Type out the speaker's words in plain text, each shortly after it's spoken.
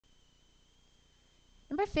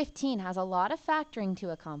number 15 has a lot of factoring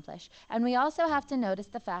to accomplish, and we also have to notice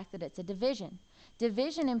the fact that it's a division.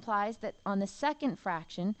 Division implies that on the second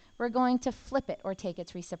fraction, we're going to flip it or take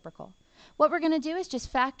its reciprocal. What we're going to do is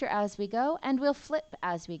just factor as we go, and we'll flip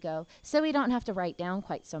as we go, so we don't have to write down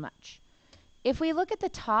quite so much. If we look at the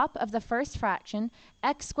top of the first fraction,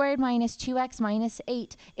 x squared minus 2x minus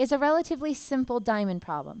 8 is a relatively simple diamond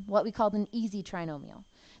problem, what we call an easy trinomial.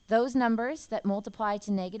 Those numbers that multiply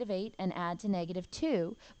to negative 8 and add to negative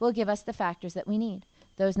 2 will give us the factors that we need.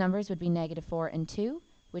 Those numbers would be negative 4 and 2,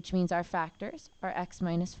 which means our factors are x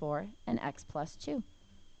minus 4 and x plus 2.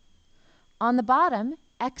 On the bottom,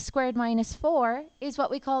 x squared minus 4 is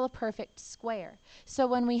what we call a perfect square. So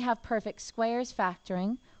when we have perfect squares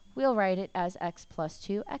factoring, we'll write it as x plus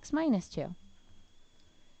 2, x minus 2.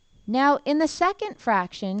 Now, in the second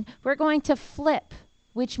fraction, we're going to flip,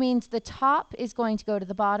 which means the top is going to go to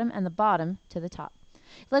the bottom and the bottom to the top.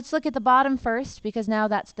 Let's look at the bottom first, because now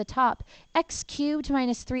that's the top. X cubed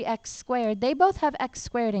minus 3x squared, they both have x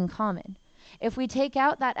squared in common. If we take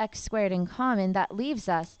out that x squared in common, that leaves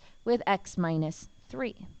us with x minus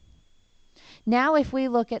 3. Now, if we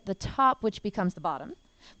look at the top, which becomes the bottom,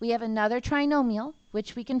 we have another trinomial,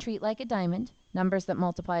 which we can treat like a diamond, numbers that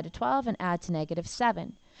multiply to 12 and add to negative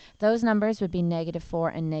 7. Those numbers would be negative 4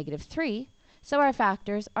 and negative 3, so our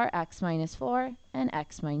factors are x minus 4 and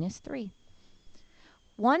x minus 3.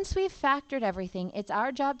 Once we've factored everything, it's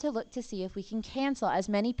our job to look to see if we can cancel as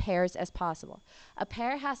many pairs as possible. A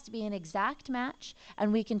pair has to be an exact match,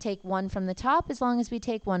 and we can take one from the top as long as we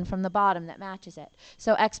take one from the bottom that matches it.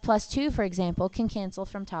 So x plus 2, for example, can cancel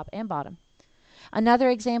from top and bottom.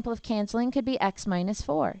 Another example of canceling could be x minus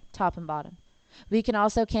 4, top and bottom. We can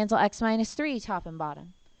also cancel x minus 3, top and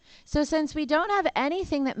bottom. So since we don't have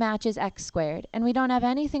anything that matches x squared, and we don't have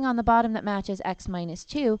anything on the bottom that matches x minus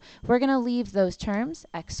 2, we're going to leave those terms,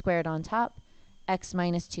 x squared on top, x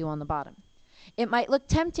minus 2 on the bottom. It might look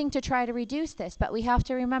tempting to try to reduce this, but we have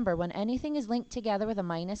to remember when anything is linked together with a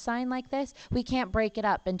minus sign like this, we can't break it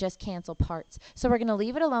up and just cancel parts. So we're going to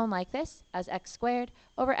leave it alone like this as x squared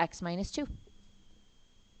over x minus 2.